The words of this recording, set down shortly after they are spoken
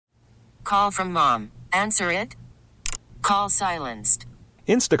Call from mom. Answer it. Call silenced.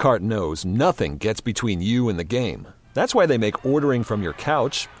 Instacart knows nothing gets between you and the game. That's why they make ordering from your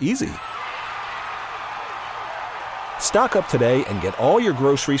couch easy. Stock up today and get all your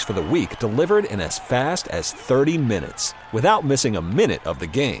groceries for the week delivered in as fast as 30 minutes without missing a minute of the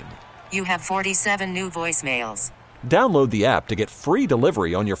game. You have 47 new voicemails. Download the app to get free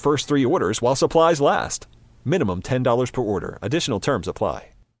delivery on your first 3 orders while supplies last. Minimum $10 per order. Additional terms apply.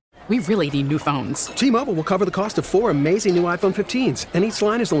 We really need new phones. T-Mobile will cover the cost of 4 amazing new iPhone 15s, and each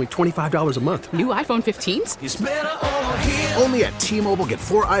line is only $25 a month. New iPhone 15s? It's better over here. Only at T-Mobile, get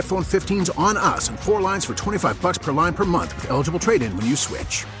 4 iPhone 15s on us and 4 lines for $25 per line per month with eligible trade-in when you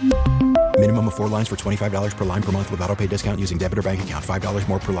switch. Minimum of 4 lines for $25 per line per month with autopay discount using debit or bank account. $5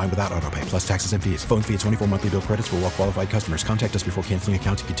 more per line without autopay, plus taxes and fees. Phone fee at 24 monthly bill credits for well-qualified customers. Contact us before canceling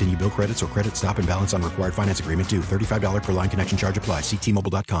account to continue bill credits or credit stop and balance on required finance agreement due. $35 per line connection charge applies. See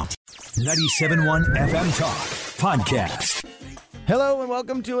T-Mobile.com. 97.1 FM Talk Podcast. Hello and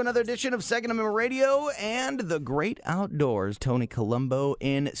welcome to another edition of Second Amendment Radio and the Great Outdoors. Tony Colombo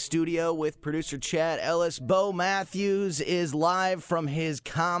in studio with producer Chad Ellis. Bo Matthews is live from his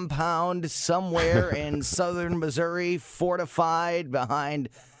compound somewhere in southern Missouri, fortified behind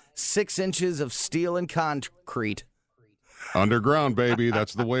 6 inches of steel and concrete. Underground, baby.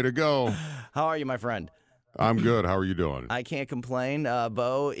 That's the way to go. How are you, my friend? I'm good. How are you doing? I can't complain.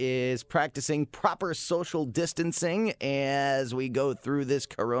 Bo is practicing proper social distancing as we go through this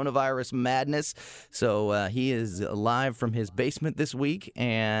coronavirus madness. So he is live from his basement this week,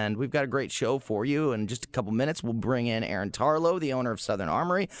 and we've got a great show for you. In just a couple minutes, we'll bring in Aaron Tarlow, the owner of Southern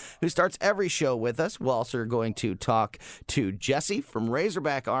Armory, who starts every show with us. We're also going to talk to Jesse from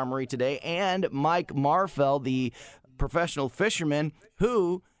Razorback Armory today and Mike Marfell, the professional fisherman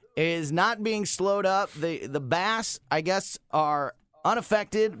who is not being slowed up. The bass, I guess, are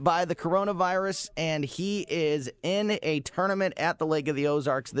unaffected by the coronavirus, and he is in a tournament at the Lake of the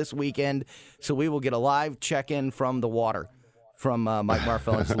Ozarks this weekend, so we will get a live check-in from the water from Mike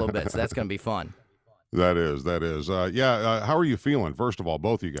Marfell in just a little bit, so that's going to be fun. That is. How are you feeling, first of all,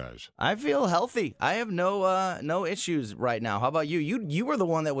 both you guys? I feel healthy. I have no issues right now. How about you? You were the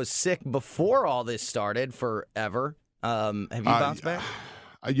one that was sick before all this started forever. Have you bounced back?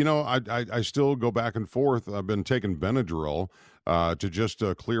 I still go back and forth. I've been taking Benadryl to just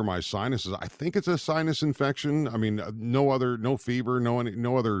clear my sinuses. I think it's a sinus infection. I mean, no fever,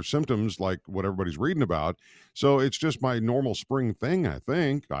 no other symptoms like what everybody's reading about. So it's just my normal spring thing, I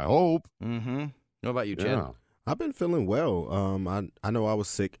think. I hope. Mm-hmm. What about you, Chad? Yeah. I've been feeling well. I know I was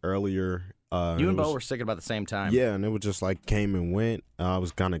sick earlier. You and Bo were sick about the same time. Yeah, and it was just like came and went. I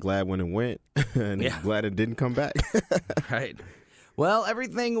was kind of glad when it went and glad it didn't come back. Right. Well,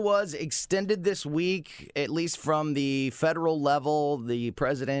 everything was extended this week, at least from the federal level. The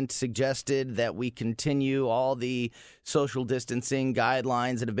president suggested that we continue all the social distancing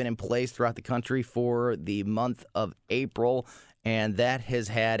guidelines that have been in place throughout the country for the month of April, and that has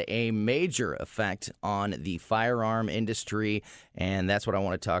had a major effect on the firearm industry, and that's what I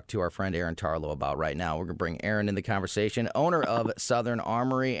want to talk to our friend Aaron Tarlow about right now. We're going to bring Aaron in the conversation, owner of Southern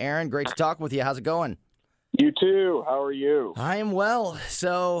Armory. Aaron, great to talk with you. How's it going? You too. How are you? I am well.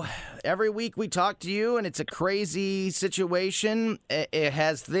 So every week we talk to you, and it's a crazy situation.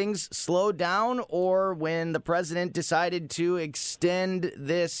 Has things slowed down, or when the president decided to extend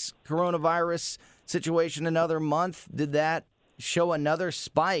this coronavirus situation another month, did that show another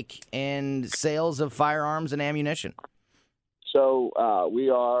spike in sales of firearms and ammunition? So we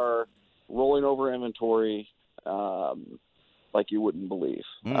are rolling over inventory like you wouldn't believe.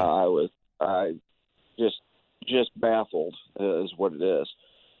 I just baffled is what it is.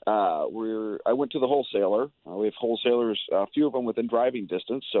 I went to the wholesaler. We have wholesalers, a few of them within driving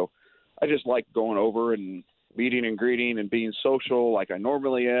distance. So I just like going over and meeting and greeting and being social like I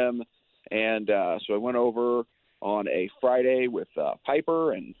normally am. And so I went over on a Friday with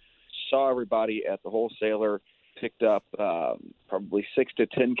Piper and saw everybody at the wholesaler, picked up probably 6 to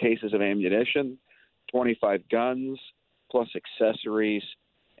 10 cases of ammunition, 25 guns, plus accessories.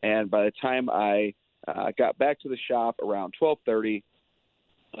 And by the time I got back to the shop around 12:30,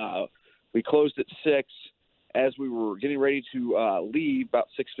 we closed at 6. As we were getting ready to leave, about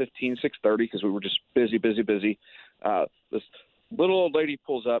 6:15, 6:30, because we were just busy, this little old lady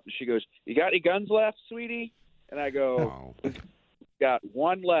pulls up and she goes, "You got any guns left, sweetie?" And I go, "Oh. Got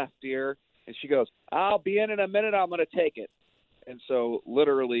one left, dear." And she goes, "I'll be in a minute. I'm going to take it." And so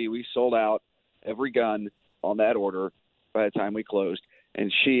literally we sold out every gun on that order by the time we closed. And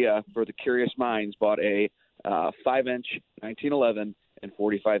she, for the curious minds, bought a 5-inch 1911 and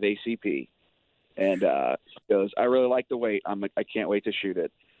 45 ACP. And she goes, "I really like the weight. I can't wait to shoot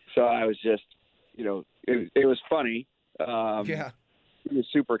it." So I was just, it was funny. Yeah. He was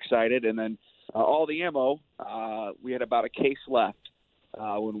super excited. And then all the ammo, we had about a case left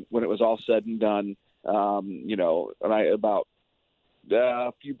when it was all said and done. And I about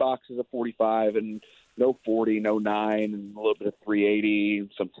a few boxes of 45 and no 40, no 9, and a little bit of 380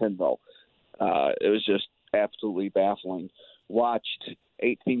 and some 10 mil. It was just absolutely baffling. Watched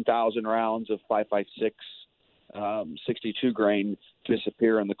 18,000 rounds of 5.56 62 grain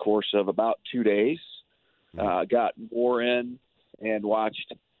disappear in the course of about 2 days. Got more in and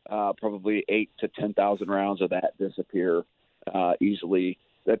watched probably 8 to 10,000 rounds of that disappear easily.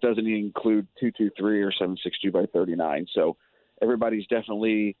 That doesn't even include 223 or 7.62 by 39. So everybody's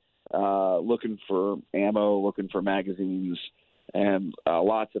definitely looking for ammo, looking for magazines, and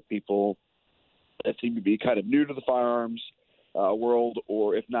lots of people that seem to be kind of new to the firearms world,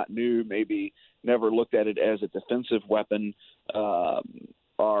 or if not new, maybe never looked at it as a defensive weapon,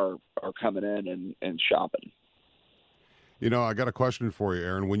 are coming in and shopping. I got a question for you,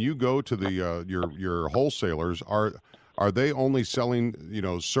 Aaron. When you go to the your wholesalers, are they only selling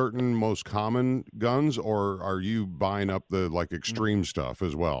certain most common guns, or are you buying up the extreme stuff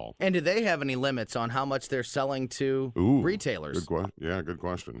as well? And do they have any limits on how much they're selling to retailers? Good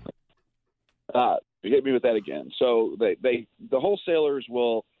question. Hit me with that again. So the wholesalers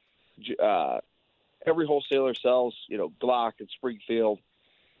will every wholesaler sells Glock and Springfield,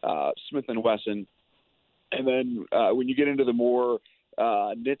 Smith & Wesson, and then when you get into the more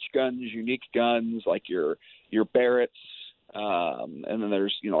niche guns, unique guns like your Barretts, and then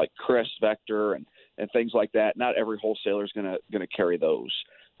there's like Chris Vector and things like that. Not every wholesaler is gonna carry those.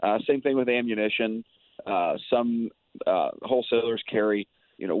 Same thing with ammunition. Some wholesalers carry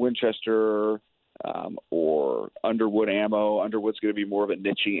Winchester or Underwood ammo. Underwood's going to be more of a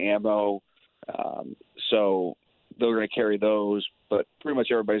niche ammo, so they're going to carry those. But pretty much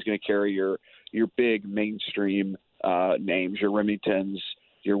everybody's going to carry your big mainstream names, your Remingtons,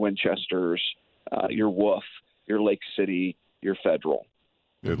 your Winchesters, your Wolf, your Lake City, your Federal.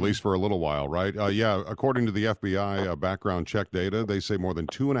 At least for a little while, right? According to the FBI background check data, they say more than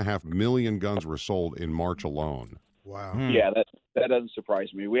 2.5 million guns were sold in March alone. Wow. Yeah, that doesn't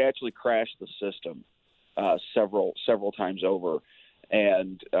surprise me. We actually crashed the system several times over,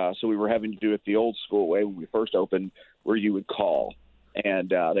 and so we were having to do it the old school way when we first opened, where you would call,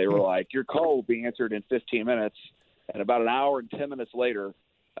 and they were like, "Your call will be answered in 15 minutes." And about an hour and 10 minutes later,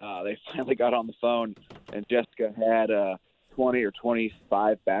 they finally got on the phone, and Jessica had 20 or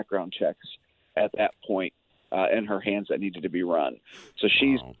 25 background checks at that point in her hands that needed to be run. So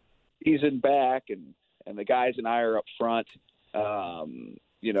she's in back, and the guys and I are up front,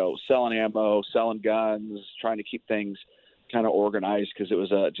 selling ammo, selling guns, trying to keep things kind of organized because it was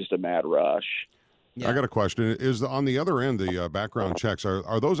just a mad rush. Yeah. I got a question. Is on the other end, the background checks,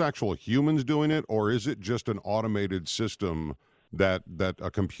 are those actual humans doing it, or is it just an automated system that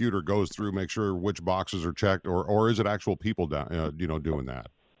a computer goes through, make sure which boxes are checked, or is it actual people doing that?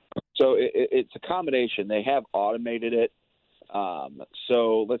 So it's a combination. They have automated it.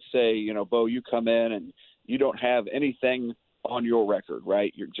 So let's say, Bo, you come in and you don't have anything on your record,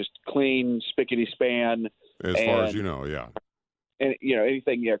 right? You're just clean, spickety-span. As far as you know, yeah. And,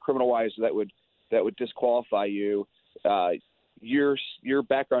 anything, criminal-wise that would disqualify you, your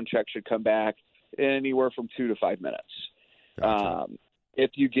background check should come back anywhere from 2 to 5 minutes. Gotcha.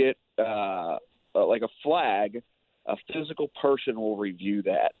 If you get like a flag, a physical person will review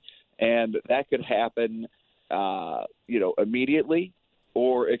that, and that could happen, immediately,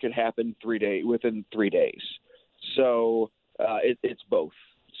 or it could happen within 3 days. So it's both.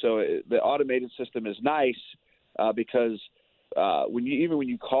 So the automated system is nice because when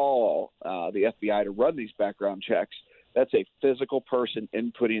you call the FBI to run these background checks, that's a physical person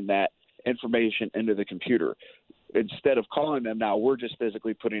inputting that information into the computer. Instead of calling them now, we're just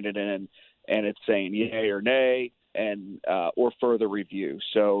physically putting it in, and it's saying yay or nay, and or further review.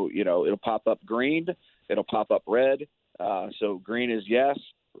 So it'll pop up green, it'll pop up red. So green is yes,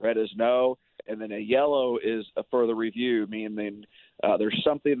 red is no, and then a yellow is a further review, meaning there's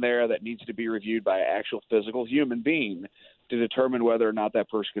something there that needs to be reviewed by an actual physical human being to determine whether or not that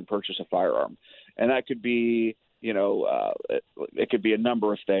person can purchase a firearm. And that could be, it could be a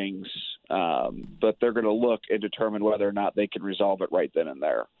number of things, but they're going to look and determine whether or not they can resolve it right then and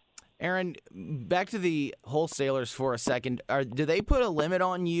there. Aaron, back to the wholesalers for a second. Do they put a limit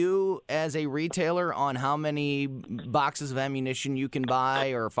on you as a retailer on how many boxes of ammunition you can buy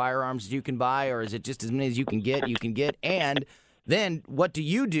or firearms you can buy, or is it just as many as you can get? And then what do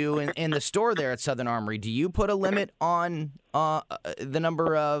you do in the store there at Southern Armory? Do you put a limit on the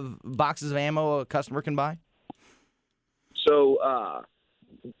number of boxes of ammo a customer can buy? So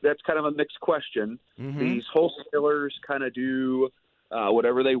that's kind of a mixed question. Mm-hmm. These wholesalers kind of do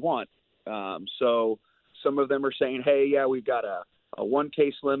whatever they want. So some of them are saying, hey, yeah, we've got a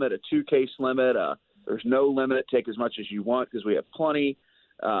 1-case limit, a 2-case limit. There's no limit. Take as much as you want because we have plenty.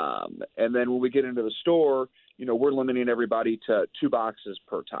 And then when we get into the store, we're limiting everybody to 2 boxes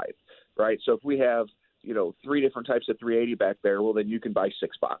per type, right? So if we have, 3 different types of 380 back there, well, then you can buy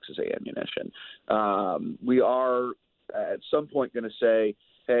 6 boxes of ammunition. We are at some point going to say,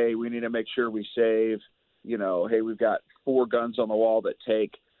 hey, we need to make sure we save, hey, we've got 4 guns on the wall that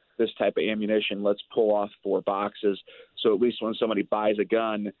take this type of ammunition. Let's pull off 4 boxes. So at least when somebody buys a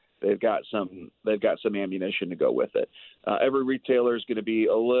gun, they've got some ammunition to go with it. Every retailer is going to be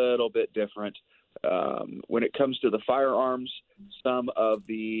a little bit different. When it comes to the firearms, some of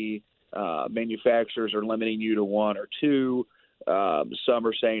the manufacturers are limiting you to 1 or 2. Some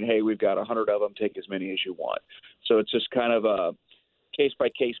are saying, hey, we've got 100 of them, take as many as you want. So it's just kind of a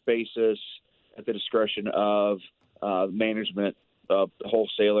case-by-case basis at the discretion of management of the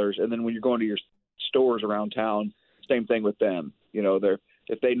wholesalers. And then when you're going to your stores around town, same thing with them.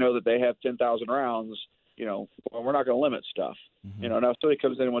 If they know that they have 10,000 rounds, well, we're not going to limit stuff. Mm-hmm. Now if somebody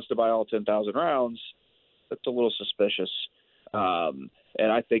comes in and wants to buy all 10,000 rounds, that's a little suspicious. And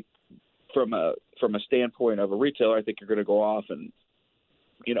I think from a standpoint of a retailer, I think you're going to go off and,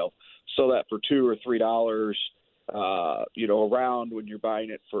 sell that for $2 or $3, a round when you're buying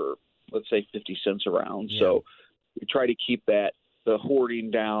it for, let's say, 50 cents a round. Yeah. So we try to keep the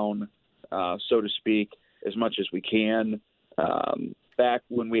hoarding down, so to speak, as much as we can. Back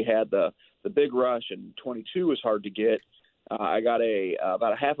when we had the big rush and 22 was hard to get, I got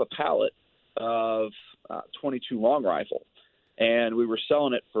about a half a pallet of 22 long rifle, and we were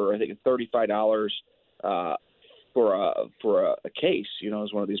selling it for I think $35 for a case. It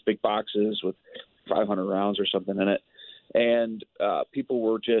was one of these big boxes with 500 rounds or something in it, and people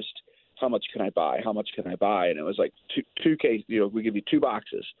were just, how much can I buy? How much can I buy? And it was like two case. We give you 2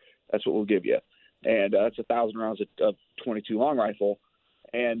 boxes. That's what we'll give you, and that's 1,000 rounds of 22 long rifle.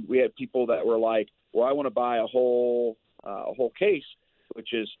 And we had people that were like, well, I want to buy a whole case,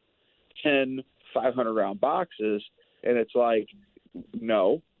 which is 10 500-round boxes. And it's like,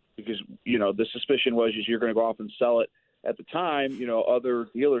 no, because, the suspicion was you're going to go off and sell it. At the time, other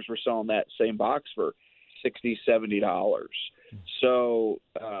dealers were selling that same box for $60, $70. So,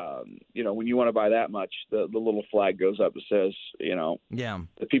 when you want to buy that much, the little flag goes up that says, yeah,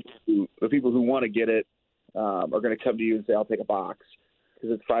 the people who want to get it are going to come to you and say, I'll take a box.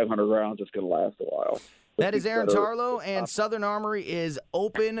 Because it's 500 rounds, it's going to last a while. That is Aaron Tarlow, and Southern Armory is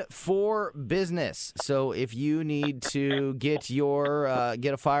open for business. So if you need to get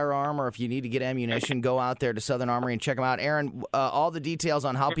get a firearm, or if you need to get ammunition, go out there to Southern Armory and check them out. Aaron, all the details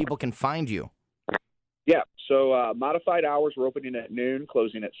on how people can find you. Yeah, so modified hours. We're opening at noon,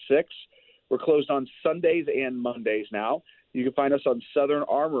 closing at 6. We're closed on Sundays and Mondays now. You can find us on Southern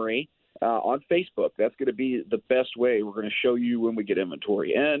Armory on Facebook. That's going to be the best way. We're going to show you when we get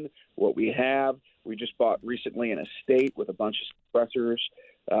inventory in, what we have. We just bought recently an estate with a bunch of suppressors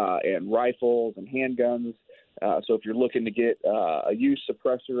and rifles and handguns. So if you're looking to get a used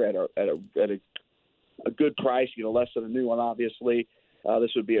suppressor at a good price, less than a new one, obviously,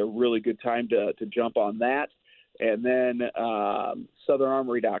 this would be a really good time to jump on that. And then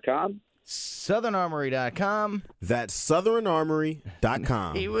SouthernArmory.com. SouthernArmory.com. That's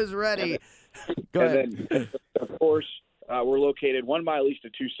SouthernArmory.com. He was ready. Go ahead. And then, of course, we're located 1 mile east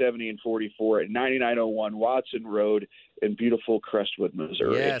of 270 and 44 at 9901 Watson Road in beautiful Crestwood,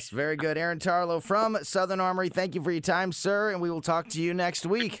 Missouri. Yes, very good. Aaron Tarlow from Southern Armory. Thank you for your time, sir, and we will talk to you next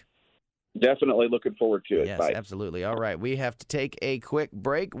week. Definitely looking forward to it. Yes, Bye. Absolutely. All right, we have to take a quick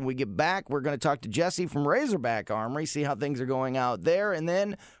break. When we get back, we're going to talk to Jesse from Razorback Armory, see how things are going out there, and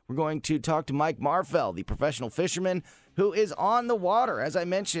then we're going to talk to Mike Marfell, the professional fisherman who is on the water. As I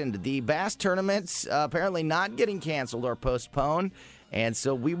mentioned, the bass tournament's apparently not getting canceled or postponed, and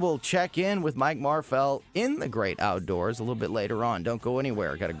so we will check in with Mike Marfell in the Great Outdoors a little bit later on. Don't go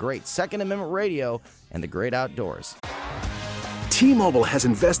anywhere. Got a great Second Amendment Radio and the Great Outdoors. T-Mobile has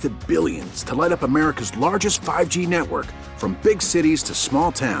invested billions to light up America's largest 5G network, from big cities to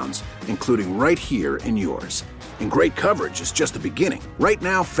small towns, including right here in yours. And great coverage is just the beginning. Right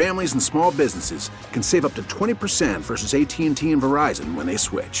now, families and small businesses can save up to 20% versus AT&T and Verizon when they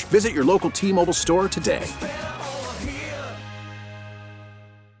switch. Visit your local T-Mobile store today.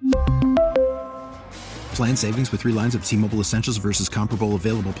 Plan savings with 3 lines of T-Mobile Essentials versus comparable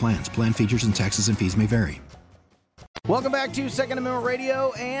available plans. Plan features and taxes and fees may vary. Welcome back to Second Amendment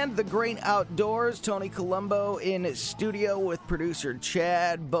Radio and the Great Outdoors. Tony Colombo in studio with producer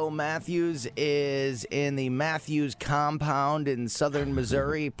Chad. Bo Matthews is in the Matthews compound in southern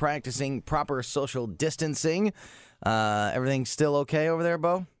Missouri practicing proper social distancing. Everything still okay over there,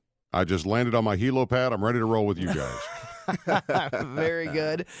 Bo? I just landed on my helipad. I'm ready to roll with you guys. Very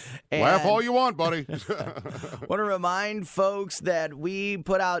good. And laugh all you want, buddy. Want to remind folks that we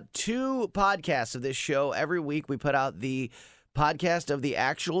put out 2 podcasts of this show every week. We put out the podcast of the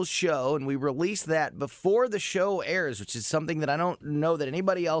actual show, and we release that before the show airs, which is something that I don't know that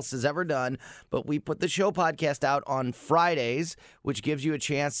anybody else has ever done, but we put the show podcast out on Fridays, which gives you a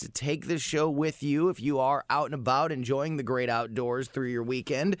chance to take the show with you if you are out and about enjoying the great outdoors through your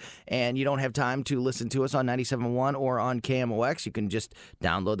weekend and you don't have time to listen to us on 97.1 or on KMOX. You can just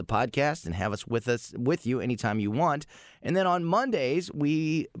download the podcast and have us with you anytime you want. And then on Mondays,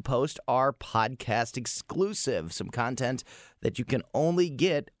 we post our podcast exclusive, some content that you can only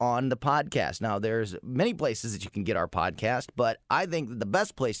get on the podcast. Now, there's many places that you can get our podcast, but I think that the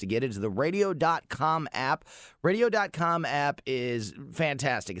best place to get it is the radio.com app. Radio.com app is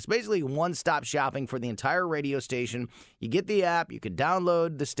fantastic. It's basically one-stop shopping for the entire radio station. You get the app, you can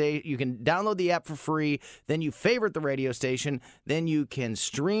download the app for free, then you favorite the radio station, then you can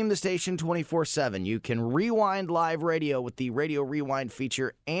stream the station 24/7. You can rewind live radio with the Radio Rewind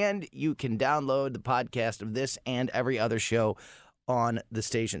feature, and you can download the podcast of this and every other show on the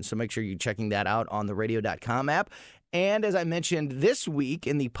station. So make sure you're checking that out on the radio.com app. And as I mentioned this week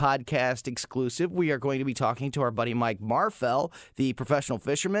in the podcast exclusive, we are going to be talking to our buddy Mike Marfell, the professional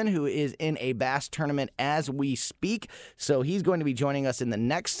fisherman who is in a bass tournament as we speak. So he's going to be joining us in the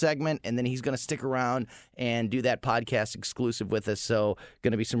next segment, and then he's going to stick around and do that podcast exclusive with us. So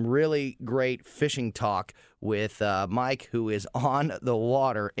going to be some really great fishing talk with Mike, who is on the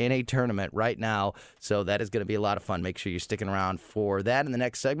water in a tournament right now. So that is going to be a lot of fun. Make sure you're sticking around for that in the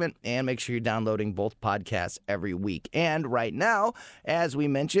next segment, and make sure you're downloading both podcasts every week. And right now, as we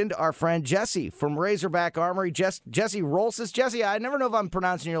mentioned, our friend Jesse from Razorback Armory, Jesse Rolsis. Jesse, I never know if I'm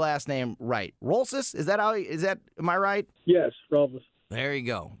pronouncing your last name right. Rolsis? Am I right? Yes, Rolsis. There you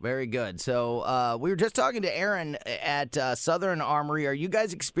go. Very good. So we were just talking to Aaron at Southern Armory. Are you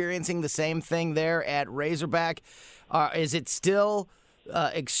guys experiencing the same thing there at Razorback? Is it still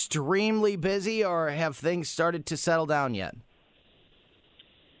extremely busy, or have things started to settle down yet?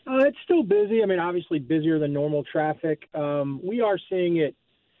 It's still busy. I mean, obviously busier than normal traffic. We are seeing it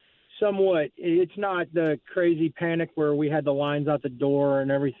somewhat. It's not the crazy panic where we had the lines out the door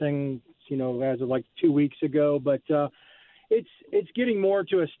and everything, as of like 2 weeks ago, but it's getting more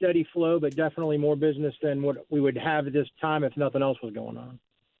to a steady flow, but definitely more business than what we would have at this time if nothing else was going on.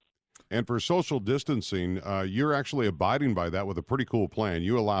 And for social distancing, you're actually abiding by that with a pretty cool plan.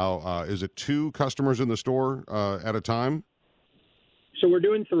 You allow, is it 2 customers in the store at a time? So we're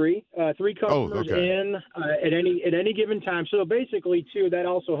doing 3 customers in at any given time. So basically 2. That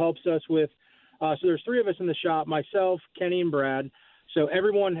also helps us with. So there's 3 of us in the shop: myself, Kenny, and Brad. So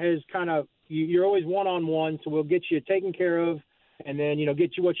everyone has kind of. You're always one-on-one, so we'll get you taken care of, and then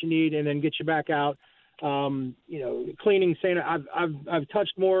get you what you need, and then get you back out. Cleaning, I've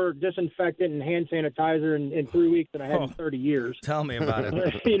touched more disinfectant and hand sanitizer in 3 weeks than I had in 30 years. Tell me about it.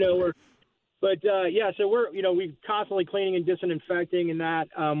 So we're constantly cleaning and disinfecting, and that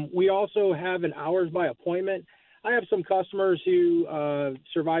we also have an hours by appointment. I have some customers who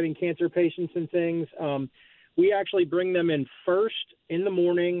surviving cancer patients and things. We actually bring them in first in the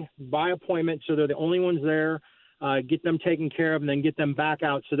morning by appointment, so they're the only ones there, get them taken care of, and then get them back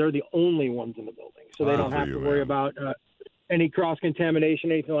out so they're the only ones in the building. So they don't have to worry about any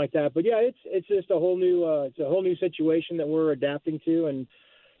cross-contamination, anything like that. But, yeah, it's just a whole new situation that we're adapting to and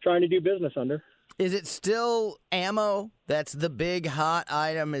trying to do business under. Is it still ammo? That's the big hot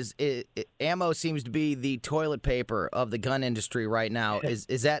item. Ammo seems to be the toilet paper of the gun industry right now.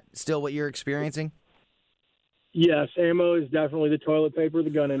 Is that still what you're experiencing? Yes, ammo is definitely the toilet paper of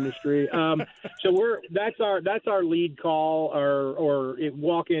the gun industry. So that's our lead call or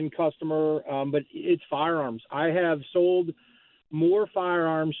walk-in customer, but it's firearms. I have sold more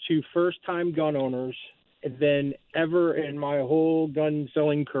firearms to first-time gun owners than ever in my whole gun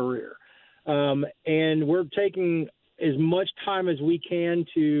selling career. And we're taking as much time as we can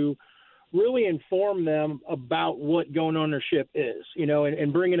to really inform them about what gun ownership is,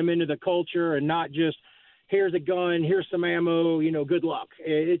 and bringing them into the culture and not just, here's a gun, here's some ammo, good luck.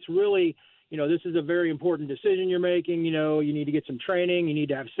 It's really, this is a very important decision you're making. You need to get some training, you need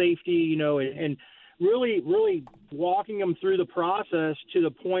to have safety, and really, really walking them through the process to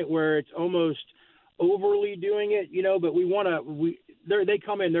the point where it's almost overly doing it, but they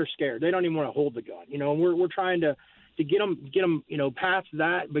come in, they're scared. They don't even want to hold the gun, and we're trying to to get them, past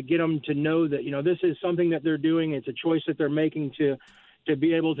that, but get them to know that, this is something that they're doing. It's a choice that they're making to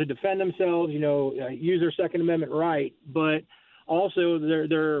be able to defend themselves, use their Second Amendment right, but also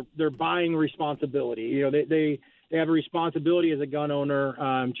they're buying responsibility. They have a responsibility as a gun owner,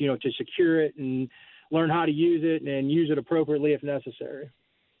 to secure it and learn how to use it and use it appropriately if necessary.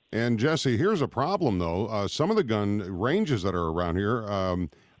 And Jesse, here's a problem though. Some of the gun ranges that are around here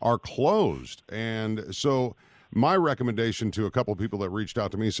are closed, and so my recommendation to a couple of people that reached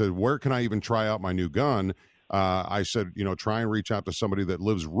out to me said, "Where can I even try out my new gun?" I said, try and reach out to somebody that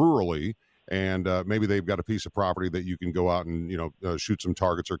lives rurally, and maybe they've got a piece of property that you can go out and shoot some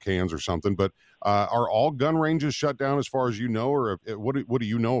targets or cans or something. But are all gun ranges shut down as far as you know, or what do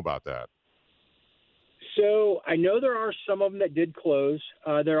you know about that? So I know there are some of them that did close.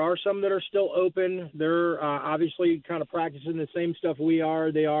 There are some that are still open. They're obviously kind of practicing the same stuff we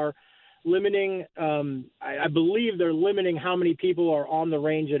are. They are limiting, I believe they're limiting how many people are on the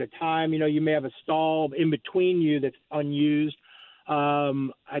range at a time. You may have a stall in between you that's unused.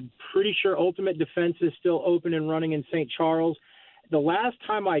 I'm pretty sure Ultimate Defense is still open and running in St. Charles. The last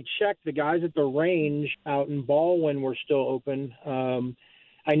time I checked, the guys at the range out in Baldwin were still open.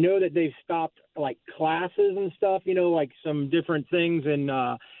 I know that they've stopped like classes and stuff, like some different things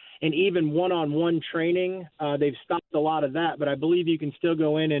and even one-on-one training. They've stopped a lot of that, but I believe you can still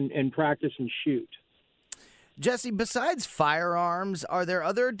go in and practice and shoot. Jesse, besides firearms, are there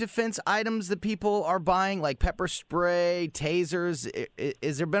other defense items that people are buying, like pepper spray, tasers?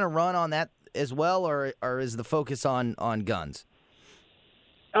 Is there been a run on that as well, or is the focus on guns?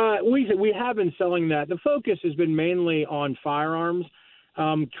 We have been selling that. The focus has been mainly on firearms.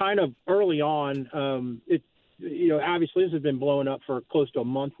 Kind of early on, obviously this has been blowing up for close to a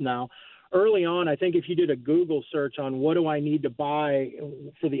month now. Early on, I think if you did a Google search on what do I need to buy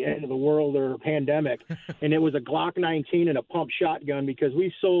for the end of the world or pandemic, and it was a Glock 19 and a pump shotgun, because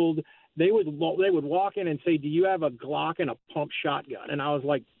they would walk in and say, "Do you have a Glock and a pump shotgun?" And I was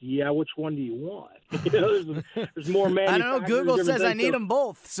like, "Yeah, which one do you want?" There's more manufacturers. I don't know. Google says I need them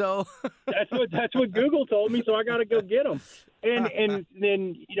both, so that's what Google told me. So I got to go get them. And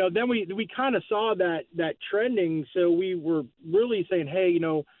then then we kind of saw that trending. So we were really saying, hey,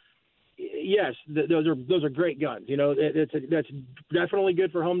 yes, those are great guns. That's definitely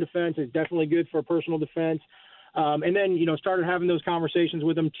good for home defense. It's definitely good for personal defense. And then started having those conversations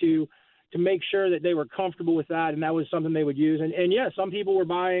with them to make sure that they were comfortable with that, and that was something they would use. And yeah, some people were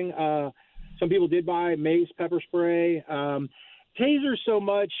buying. Some people did buy mace, pepper spray, tasers. So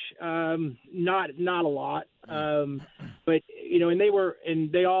much, not a lot. But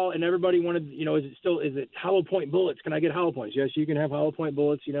and everybody wanted. Is it hollow point bullets? Can I get hollow points? Yes, you can have hollow point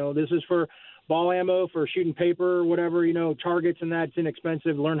bullets. This is for ball ammo, for shooting paper, whatever. Targets, and that's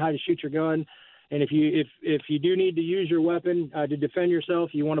inexpensive. Learn how to shoot your gun. And if you do need to use your weapon to defend yourself,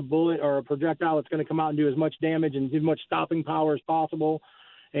 you want a bullet or a projectile that's going to come out and do as much damage and do as much stopping power as possible,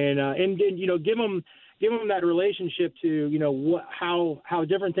 and give them that relationship to how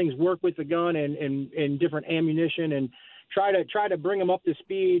different things work with the gun and different ammunition, and try to bring them up to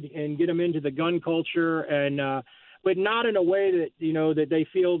speed and get them into the gun culture, and but not in a way that that they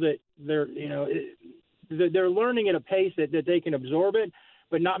feel that they're learning at a pace that they can absorb it,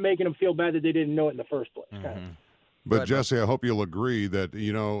 but not making them feel bad that they didn't know it in the first place. Mm-hmm. But Jesse, I hope you'll agree that,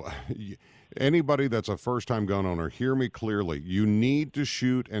 anybody that's a first-time gun owner, hear me clearly. You need to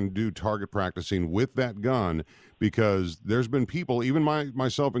shoot and do target practicing with that gun, because there's been people, even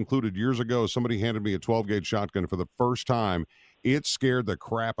myself included, years ago, somebody handed me a 12-gauge shotgun for the first time. It scared the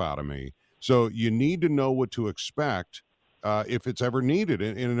crap out of me. So you need to know what to expect if it's ever needed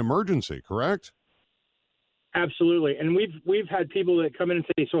in an emergency, correct? Absolutely. And we've had people that come in and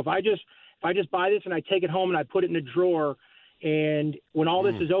say, so if I just buy this and I take it home and I put it in a drawer, and when all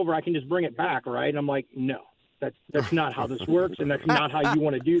this is over, I can just bring it back, right? And I'm like, no, that's not how this works, and that's not how you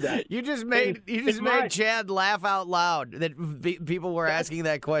want to do that. You just made Chad laugh out loud that people were asking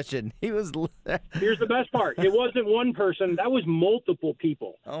that question. He was. Here's the best part. It wasn't one person. That was multiple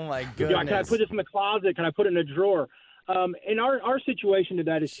people. Oh my goodness. Can I put this in the closet? Can I put it in a drawer? And our situation to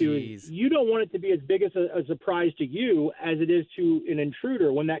that is you don't want it to be as big as a surprise to you as it is to an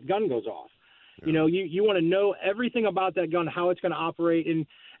intruder when that gun goes off. Yeah. You want to know everything about that gun, how it's going to operate, and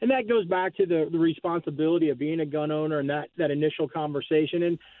that goes back to the responsibility of being a gun owner and that initial conversation.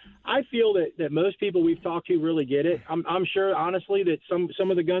 And I feel that most people we've talked to really get it. I'm sure, honestly, that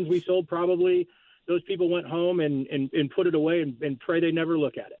some of the guns we sold, probably those people went home and put it away and pray they never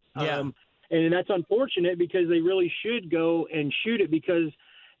look at it. Yeah. And that's unfortunate, because they really should go and shoot it, because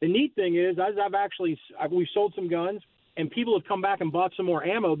the neat thing is, we've sold some guns and people have come back and bought some more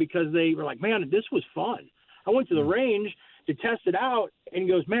ammo because they were like, man, this was fun. I went to the range to test it out, and he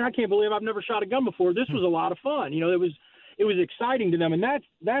goes, man, I can't believe I've never shot a gun before. This was a lot of fun. You know, it was exciting to them, and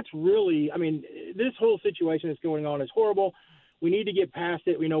that's really, I mean, this whole situation that's going on is horrible. We need to get past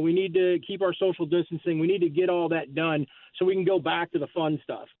it. You know, we need to keep our social distancing. We need to get all that done so we can go back to the fun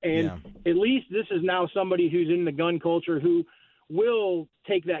stuff. And at least this is now somebody who's in the gun culture who will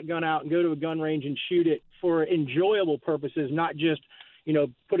take that gun out and go to a gun range and shoot it for enjoyable purposes, not just, you know,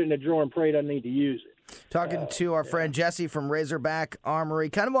 put it in a drawer and pray it doesn't need to use it. Talking to our friend Jesse from Razorback Armory,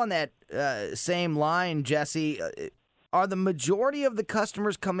 kind of on that same line, Jesse, are the majority of the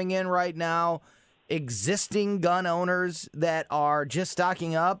customers coming in right now existing gun owners that are just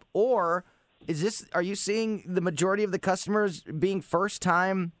stocking up, or are you seeing the majority of the customers being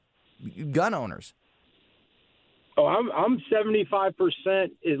first-time gun owners? Oh, I'm 75%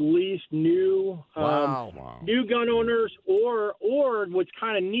 at least new, new gun owners, or what's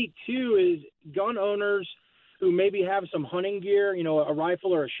kind of neat too is gun owners who maybe have some hunting gear, you know, a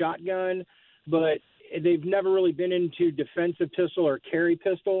rifle or a shotgun, but they've never really been into defensive pistol or carry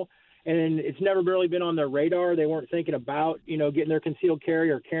pistol, and it's never really been on their radar. They weren't thinking about, you know, getting their concealed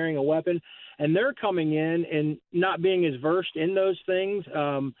carry or carrying a weapon, and they're coming in and not being as versed in those things.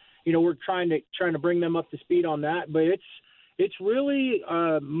 You know, we're trying to bring them up to speed on that, but it's really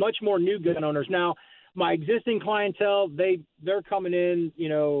much more new gun owners. Now, my existing clientele, they're coming in, you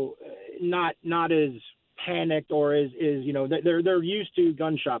know, not as panicked or as you know, they're used to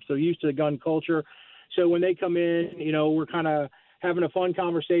gun shops, they're used to the gun culture. So when they come in, you know, we're kind of having a fun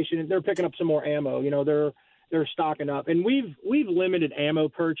conversation, and they're picking up some more ammo. You know, they're stocking up, and we've limited ammo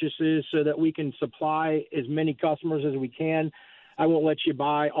purchases so that we can supply as many customers as we can. I won't let you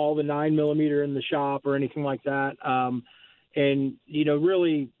buy all the 9mm in the shop or anything like that. And, you know,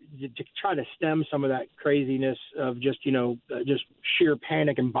 really to try to stem some of that craziness of just, you know, just sheer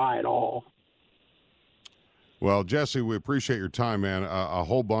panic and buy it all. Well, Jesse, we appreciate your time, man, a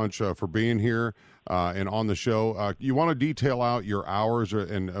whole bunch for being here and on the show. You want to detail out your hours,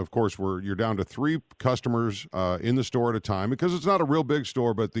 and, of course, you're down to 3 customers in the store at a time because it's not a real big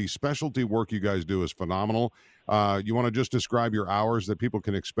store, but the specialty work you guys do is phenomenal. You want to just describe your hours that people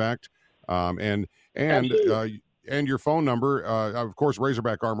can expect, and your phone number. Of course,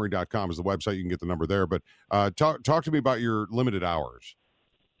 RazorbackArmory.com is the website. You can get the number there. But talk to me about your limited hours.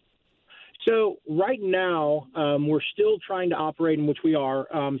 So right now, we're still trying to operate, in which we are,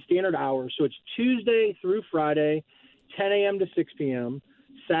 standard hours. So it's Tuesday through Friday, 10 a.m. to 6 p.m.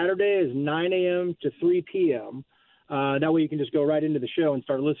 Saturday is 9 a.m. to 3 p.m. That way you can just go right into the show and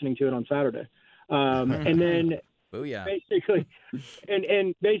start listening to it on Saturday. And then basically,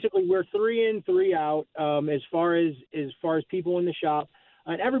 and basically we're 3 in, 3 out as far as people in the shop.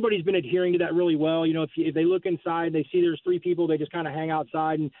 And everybody's been adhering to that really well. You know, if they look inside, they see there's 3 people, they just kind of hang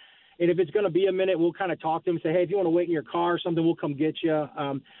outside. And if it's going to be a minute, we'll kind of talk to them and say, hey, if you want to wait in your car or something, we'll come get you.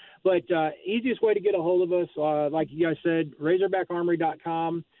 But easiest way to get a hold of us, like you guys said,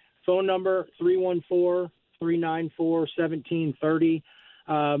 RazorbackArmory.com, phone number 314-394-1730.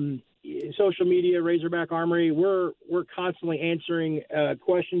 Social media, Razorback Armory. We're constantly answering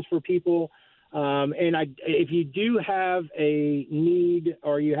questions for people. And if you do have a need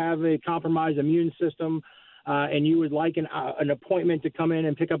or you have a compromised immune system, and you would like an appointment to come in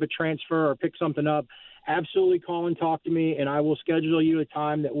and pick up a transfer or pick something up, absolutely call and talk to me, and I will schedule you a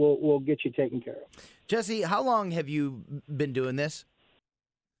time that we'll get you taken care of. Jesse, how long have you been doing this?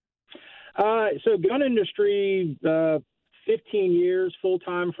 So gun industry, 15 years,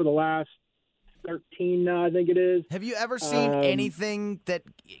 full-time for the last 13 now, I think it is. Have you ever seen anything that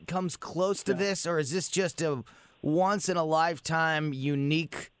comes close to this, or is this just a once-in-a-lifetime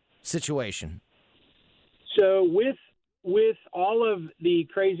unique situation? So with all of the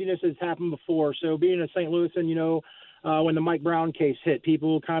craziness that's happened before, so being a St. Louisan, you know, when the Mike Brown case hit,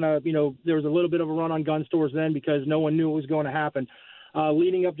 people kind of, you know, there was a little bit of a run on gun stores then because no one knew what was going to happen.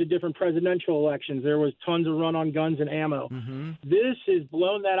 Leading up to different presidential elections, there was tons of run on guns and ammo. Mm-hmm. This has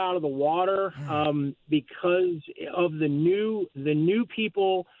blown that out of the water because of the new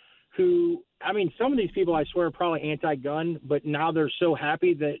people who, I mean, some of these people I swear are probably anti-gun, but now they're so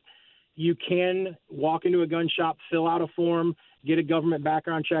happy that you can walk into a gun shop, fill out a form, get a government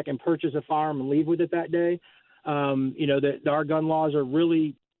background check, and purchase a firearm and leave with it that day. You know, that our gun laws are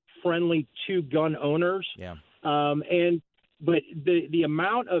really friendly to gun owners. Yeah. But the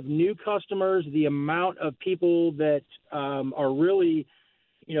amount of new customers, the amount of people that are really,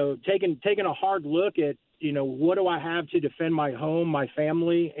 you know, taking a hard look at, you know, what do I have to defend my home, my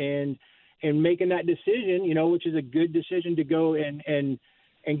family, and making that decision, you know, which is a good decision to go and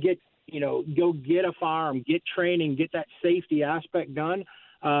get, you know, go get a firearm, get training, get that safety aspect done.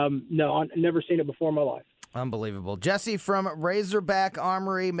 No, I've never seen it before in my life. Unbelievable. Jesse from Razorback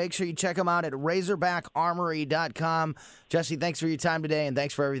Armory. Make sure you check them out at RazorbackArmory.com. Jesse, thanks for your time today, and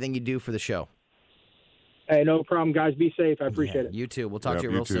thanks for everything you do for the show. Hey, no problem, guys. Be safe. I appreciate it. You too. We'll talk to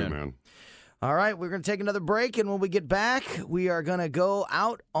you real soon. Man. All right, we're going to take another break, and when we get back, we are going to go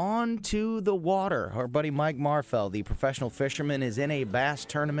out onto the water. Our buddy Mike Marfell, the professional fisherman, is in a bass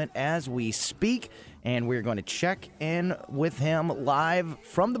tournament as we speak, and we're going to check in with him live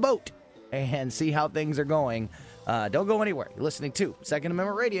from the boat and see how things are going. Don't go anywhere. You're listening to Second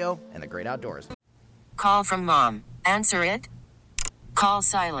Amendment Radio and the Great Outdoors. Call from mom. Answer it. Call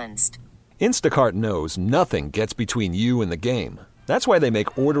silenced. Instacart knows nothing gets between you and the game. That's why they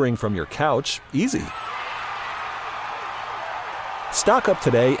make ordering from your couch easy. Stock up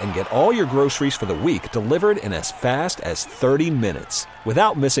today and get all your groceries for the week delivered in as fast as 30 minutes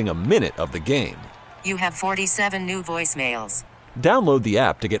without missing a minute of the game. You have 47 new voicemails. Download the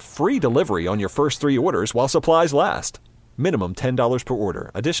app to get free delivery on your first 3 orders while supplies last. Minimum $10 per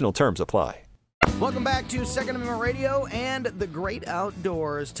order. Additional terms apply. Welcome back to Second Amendment Radio and the Great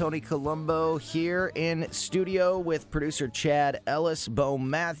Outdoors. Tony Colombo here in studio with producer Chad Ellis. Bo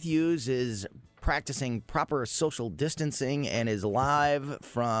Matthews is practicing proper social distancing and is live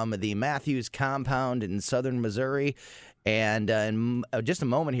from the Matthews compound in southern Missouri. And in just a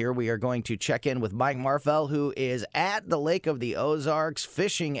moment here, we are going to check in with Mike Marfell, who is at the Lake of the Ozarks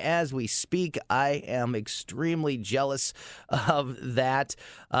fishing as we speak. I am extremely jealous of that.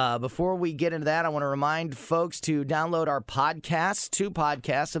 Before we get into that, I want to remind folks to download our podcasts, 2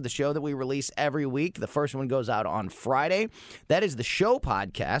 podcasts of the show that we release every week. The first one goes out on Friday. That is the show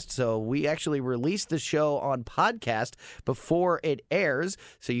podcast. So we actually release the show on podcast before it airs,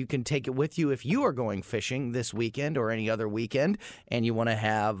 so you can take it with you if you are going fishing this weekend or any other weekend, and you want to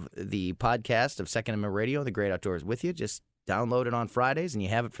have the podcast of Second Amendment Radio, The Great Outdoors, with you. Just download it on Fridays, and you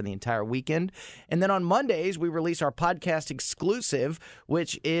have it for the entire weekend. And then on Mondays, we release our podcast exclusive,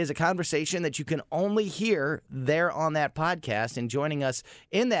 which is a conversation that you can only hear there on that podcast. And joining us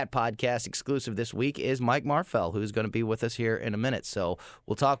in that podcast exclusive this week is Mike Marfell, who's going to be with us here in a minute. So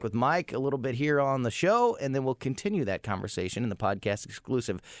we'll talk with Mike a little bit here on the show, and then we'll continue that conversation in the podcast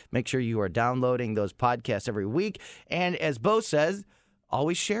exclusive. Make sure you are downloading those podcasts every week. And as Bo says,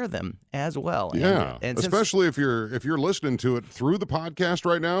 always share them as well. Yeah, and especially if you're listening to it through the podcast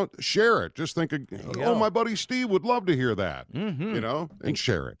right now, share it. Just think, my buddy Steve would love to hear that, and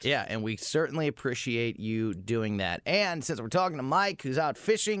share it. Yeah, and we certainly appreciate you doing that. And since we're talking to Mike, who's out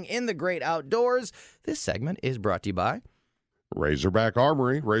fishing in the great outdoors, this segment is brought to you by Razorback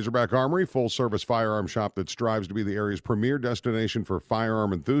Armory. Razorback Armory, full-service firearm shop that strives to be the area's premier destination for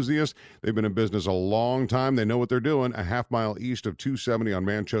firearm enthusiasts. They've been in business a long time. They know what they're doing. A half-mile east of 270 on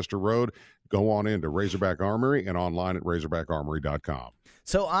Manchester Road. Go on into Razorback Armory and online at RazorbackArmory.com.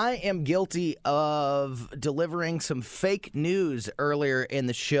 So I am guilty of delivering some fake news earlier in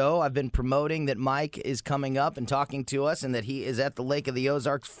the show. I've been promoting that Mike is coming up and talking to us and that he is at the Lake of the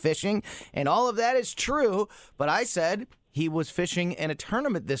Ozarks fishing, and all of that is true, but I said he was fishing in a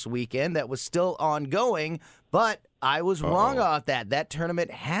tournament this weekend that was still ongoing, but I was wrong about that. That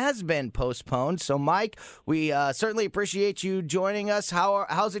tournament has been postponed. So, Mike, we certainly appreciate you joining us.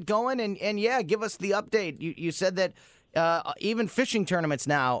 How's it going? And yeah, give us the update. You said that even fishing tournaments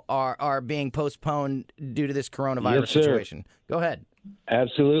now are being postponed due to this coronavirus situation. Go ahead.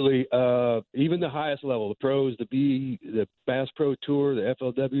 Absolutely. Even the highest level, the pros, the Bass Pro Tour, the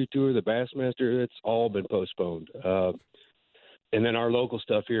FLW Tour, the Bassmaster, it's all been postponed. And then our local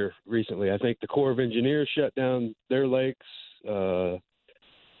stuff here recently. I think the Corps of Engineers shut down their lakes. I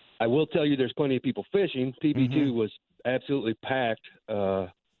will tell you there's plenty of people fishing. PB2 was absolutely packed.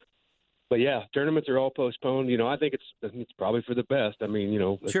 But, yeah, tournaments are all postponed. I think it's probably for the best. I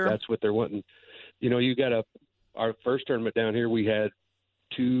mean, sure. That's what they're wanting. You got our first tournament down here, we had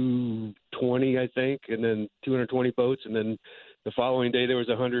 220, I think, and then 220 boats, and then the following day there was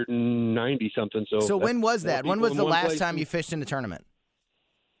 190 something. So when was that? When was the last time you fished in a tournament?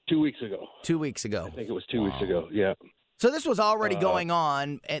 2 weeks ago. 2 weeks ago. I think it was 2 weeks ago. Yeah. So this was already going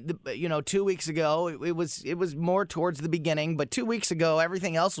on, 2 weeks ago. It was more towards the beginning, but 2 weeks ago,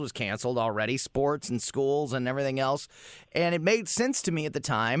 everything else was canceled already, sports and schools and everything else. And it made sense to me at the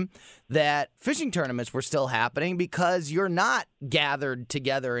time that fishing tournaments were still happening because you're not gathered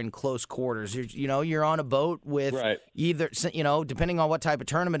together in close quarters. You're on a boat with either, depending on what type of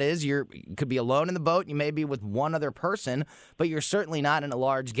tournament it is, you could be alone in the boat. You may be with one other person, but you're certainly not in a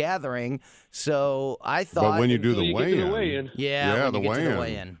large gathering. So I thought. But when you do the weigh-in. Yeah, the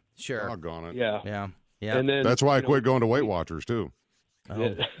weigh-in. Sure. Doggone it. Yeah. Yeah. And then, that's why I quit going to Weight Watchers, too.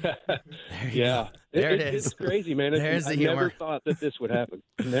 Oh. Yeah. There it is. It's crazy, man. There's the I humor. never thought that this would happen.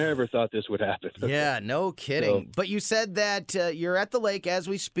 Never thought this would happen. Yeah, no kidding. But you said that you're at the lake as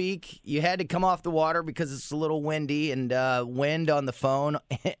we speak. You had to come off the water because it's a little windy, and wind on the phone,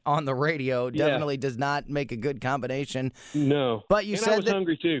 on the radio, definitely does not make a good combination. No. But you and said I was that,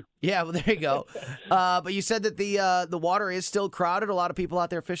 hungry, too. Yeah, well, there you go. But you said that the water is still crowded. A lot of people out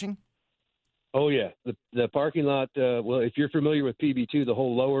there fishing? Oh, yeah. The parking lot, well, if you're familiar with PB2, the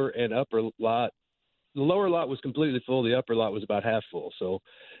whole lower and upper lot, the lower lot was completely full. The upper lot was about half full. So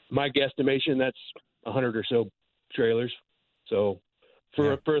my guesstimation, that's 100 or so trailers. So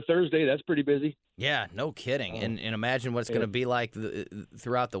for a Thursday, that's pretty busy. Yeah, no kidding. And imagine what it's going to be like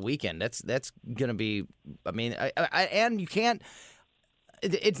throughout the weekend. That's going to be, I mean, and you can't,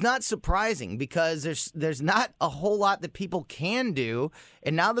 it's not surprising because there's not a whole lot that people can do.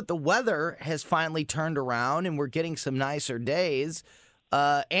 And now that the weather has finally turned around and we're getting some nicer days,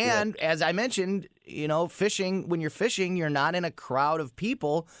 as I mentioned, fishing, when you're fishing, you're not in a crowd of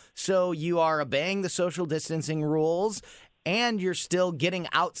people. So you are obeying the social distancing rules and you're still getting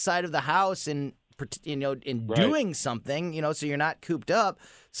outside of the house and, doing something, so you're not cooped up.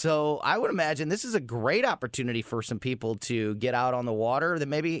 So I would imagine this is a great opportunity for some people to get out on the water that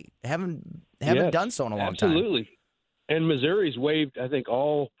maybe haven't done so in a long time. Absolutely. And Missouri's waived, I think,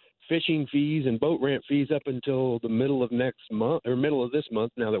 all fishing fees and boat ramp fees up until the middle of next month or middle of this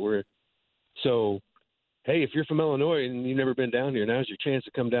month. Now that so, hey, if you're from Illinois and you've never been down here, now's your chance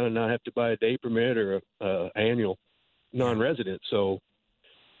to come down and not have to buy a day permit or a annual non-resident. So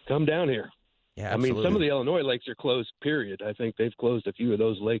come down here. Yeah, I mean, some of the Illinois lakes are closed, period. I think they've closed a few of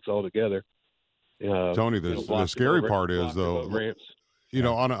those lakes altogether. Tony, the scary part is, though,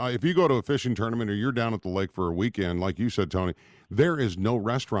 if you go to a fishing tournament or you're down at the lake for a weekend, like you said, Tony, there is no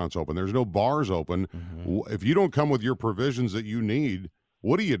restaurants open. There's no bars open. Mm-hmm. If you don't come with your provisions that you need,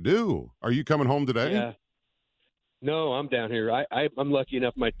 what do you do? Are you coming home today? Yeah. No, I'm down here. I'm lucky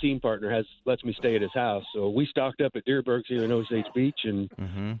enough. My team partner lets me stay at his house, so we stocked up at Deerberg's here in Osage Beach, and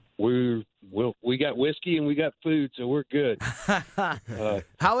we got whiskey and we got food, so we're good.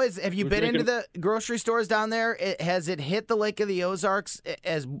 Have you been into the grocery stores down there? Has it hit the Lake of the Ozarks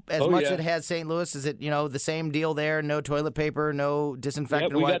as much as it has St. Louis? Is it the same deal there? No toilet paper, no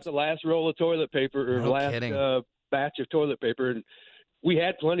disinfectant. We wipes? got the last roll of toilet paper or batch of toilet paper, and we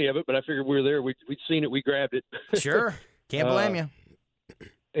had plenty of it, but I figured we were there. We'd seen it. We grabbed it. Sure. Can't blame you.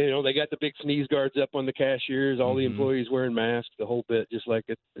 They got the big sneeze guards up on the cashiers, all the employees wearing masks, the whole bit, just like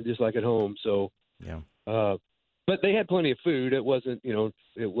at home. So, but they had plenty of food. It wasn't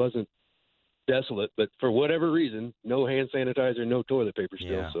desolate, but for whatever reason, no hand sanitizer, no toilet paper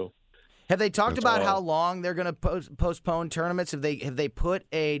still. Yeah. So, have they talked about how long they're going to postpone tournaments? Have they put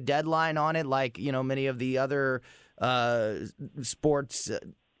a deadline on it, like many of the other sports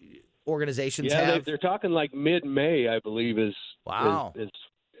organizations have? Yeah, they're talking like mid-May, I believe, is up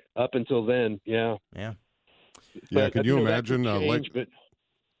until then. Yeah. Yeah. But, can you imagine Go ahead,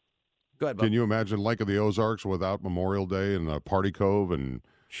 Bob. Can you imagine Lake of the Ozarks without Memorial Day and Party Cove and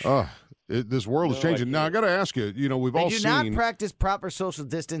this world is changing. Now I got to ask you. We've all seen. They do not practice proper social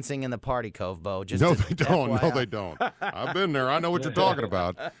distancing in the Party Cove, Bo. No, they don't. No, they don't. I've been there. I know what you're talking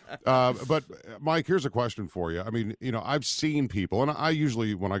about. But Mike, here's a question for you. I mean, I've seen people, and I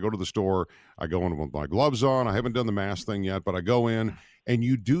usually when I go to the store, I go in with my gloves on. I haven't done the mask thing yet, but I go in, and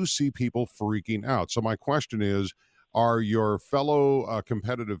you do see people freaking out. So my question is, are your fellow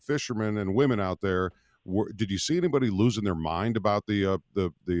competitive fishermen and women out there? Did you see anybody losing their mind about the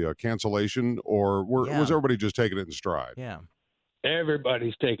cancellation, or was everybody just taking it in stride? Yeah,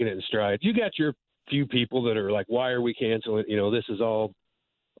 everybody's taking it in stride. You got your few people that are like, "Why are we canceling? This is all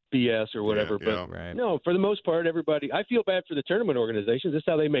BS or whatever." No, for the most part, everybody. I feel bad for the tournament organizations. That's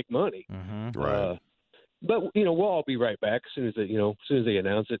how they make money. Mm-hmm. Right. But we'll all be right back as soon as they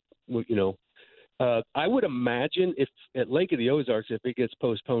announce it. I would imagine if at Lake of the Ozarks, if it gets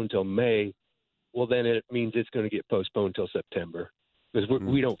postponed till May. Well, then it means it's going to get postponed till September because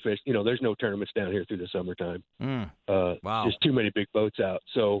we don't fish. There's no tournaments down here through the summertime. Wow. There's too many big boats out.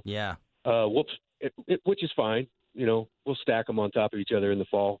 So which is fine. We'll stack them on top of each other in the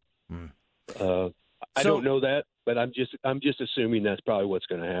fall. I don't know that, but I'm just assuming that's probably what's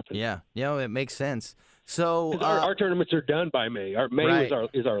going to happen. Yeah, it makes sense. So our tournaments are done by May. Our May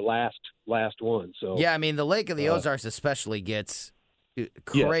is our last one. So yeah, I mean the Lake of the Ozarks especially gets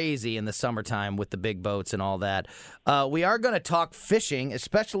crazy in the summertime with the big boats and all that. We are going to talk fishing,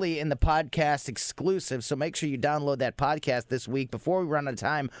 especially in the podcast exclusive, so make sure you download that podcast this week. Before we run out of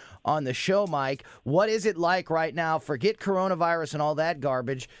time on the show, Mike, what is it like right now? Forget coronavirus and all that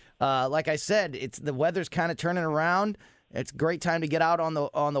garbage. Like I said, the weather's kind of turning around. It's a great time to get out on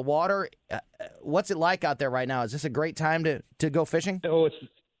the water. What's it like out there right now? Is this a great time to go fishing? Oh,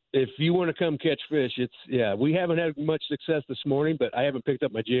 if you want to come catch fish, we haven't had much success this morning, but I haven't picked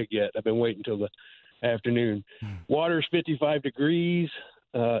up my jig yet. I've been waiting until the afternoon. Water's 55 degrees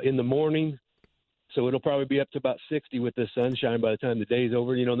in the morning, so it'll probably be up to about 60 with the sunshine by the time the day's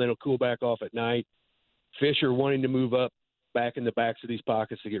over. And then it'll cool back off at night. Fish are wanting to move up back in the backs of these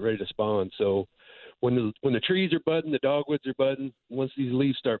pockets to get ready to spawn. So when the trees are budding, the dogwoods are budding, once these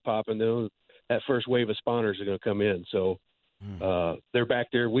leaves start popping, that first wave of spawners are going to come in. So they're back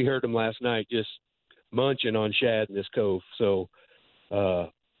there. We heard them last night just munching on shad in this cove. So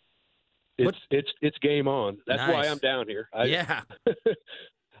it's game on. That's why I'm down here. I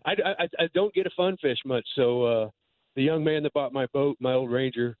don't get to fun fish much. So the young man that bought my boat, my old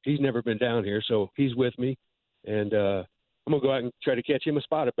Ranger, he's never been down here, so he's with me. And I'm going to go out and try to catch him a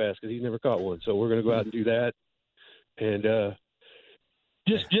spotted bass because he's never caught one. So we're going to go out and do that. And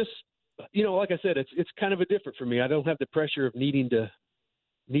just like I said, it's kind of a different for me. I don't have the pressure of needing to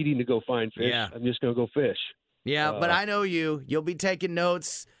go find fish. Yeah. I'm just going to go fish. Yeah, but I know you. You'll be taking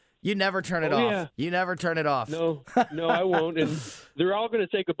notes. You never turn it off. Yeah. You never turn it off. No, I won't. And they're all going to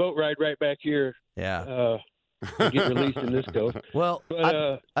take a boat ride right back here. Yeah. Get released in this cove. Well,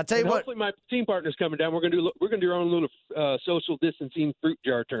 but, I'll tell you what. Hopefully, my team partner's coming down. We're gonna do our own little social distancing fruit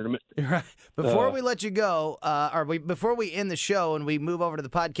jar tournament. Right. Before we let you go, before we end the show and we move over to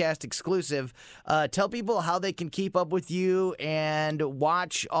the podcast exclusive, tell people how they can keep up with you and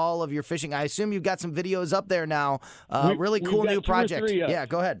watch all of your fishing. I assume you've got some videos up there now. Really cool new project. Yeah,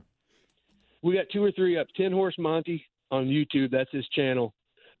 go ahead. We got 2 or 3 up. 10 Horse Monty on YouTube. That's his channel.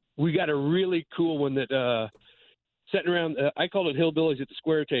 We got a really cool one that. Sitting around, I called it Hillbillies at the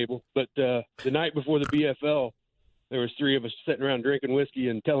Square Table, but the night before the BFL, there was 3 of us sitting around drinking whiskey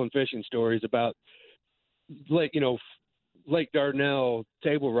and telling fishing stories about Lake Dardanelle,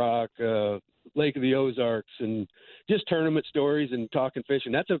 Table Rock, Lake of the Ozarks, and just tournament stories and talking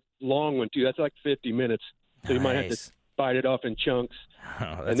fishing. That's a long one too. That's like 50 minutes, so you might have to bite it off in chunks.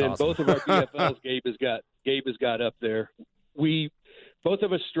 Oh, and then awesome. both of our BFLs, Gabe has got up there. Both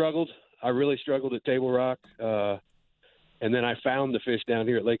of us struggled. I really struggled at Table Rock. And then I found the fish down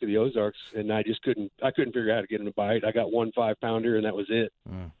here at Lake of the Ozarks, and I couldn't figure out how to get in a bite. I got 1 5-pounder, and that was it.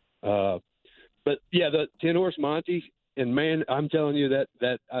 But yeah, the 10 Horse Monty, and man, I'm telling you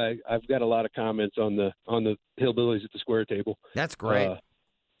that I've got a lot of comments on the Hillbillies at the Square Table. That's great.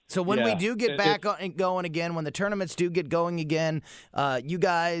 So when we do get back going again, when the tournaments do get going again, you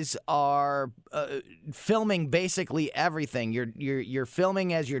guys are filming basically everything. You're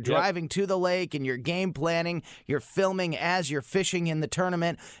filming as you're driving to the lake, and you're game planning. You're filming as you're fishing in the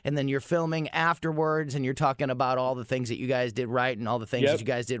tournament, and then you're filming afterwards, and you're talking about all the things that you guys did right and all the things that you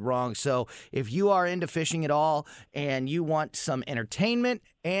guys did wrong. So if you are into fishing at all and you want some entertainment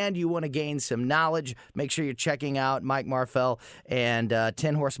and you want to gain some knowledge, make sure you're checking out Mike Marfell and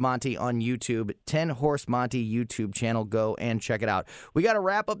 10 Horse Monty on YouTube. 10 Horse Monty YouTube channel. Go and check it out. We got to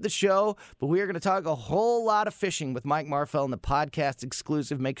wrap up the show, but we are going to talk a whole lot of fishing with Mike Marfell and the podcast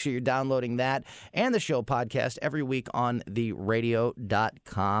exclusive. Make sure you're downloading that and the show podcast every week on the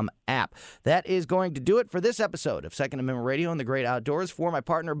radio.com app. That is going to do it for this episode of Second Amendment Radio and the Great Outdoors. For my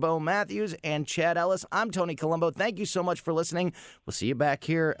partner, Bo Matthews and Chad Ellis, I'm Tony Colombo. Thank you so much for listening. We'll see you back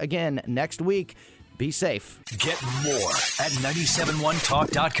here again next week. Be safe. Get more at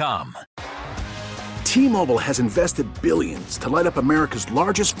 971talk.com. T-Mobile has invested billions to light up America's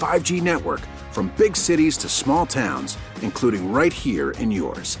largest 5G network, from big cities to small towns, including right here in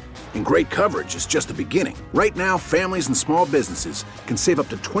yours. And great coverage is just the beginning. Right now, families and small businesses can save up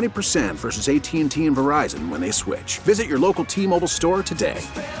to 20% versus AT&T and Verizon when they switch. Visit your local T-Mobile store today.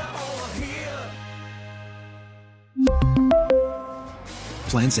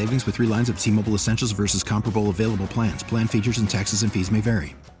 Plan savings with 3 lines of T-Mobile Essentials versus comparable available plans. Plan features and taxes and fees may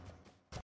vary.